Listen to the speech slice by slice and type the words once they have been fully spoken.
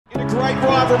Great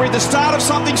rivalry, the start of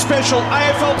something special.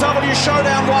 AFLW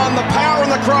Showdown 1, the Power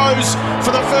and the Crows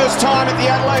for the first time at the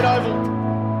Adelaide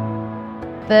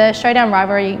Oval. The Showdown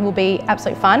rivalry will be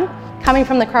absolute fun. Coming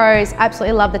from the Crows,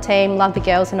 absolutely love the team, love the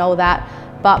girls and all that,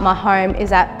 but my home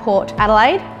is at Port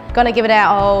Adelaide. Gonna give it our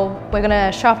all. We're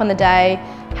gonna show up on the day,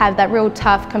 have that real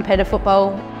tough competitive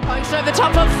football. Post over the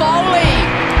top of Foley.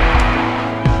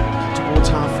 Towards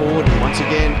half forward, and once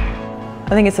again.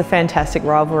 I think it's a fantastic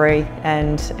rivalry,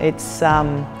 and it's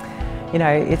you know,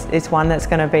 it's one that's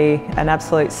going to be an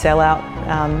absolute sellout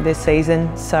this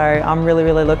season. So I'm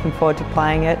really looking forward to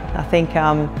playing it. I think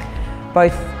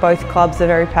both clubs are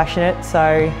very passionate, so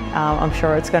I'm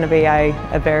sure it's going to be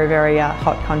a very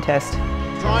hot contest.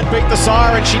 Try and beat the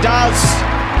siren, she does.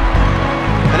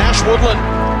 And Ash Woodland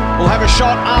will have a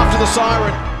shot after the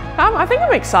siren. I think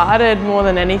I'm excited more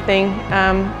than anything.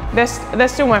 They're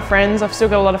still my friends. I've still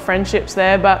got a lot of friendships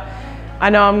there, but I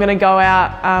know I'm going to go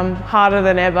out harder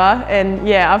than ever. And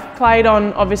yeah, I've played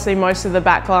on obviously most of the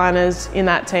backliners in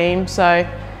that team, so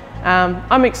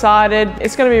I'm excited.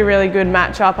 It's going to be a really good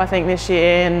matchup, I think, this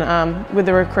year, and with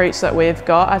the recruits that we've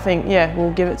got, I think, yeah,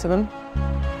 we'll give it to them.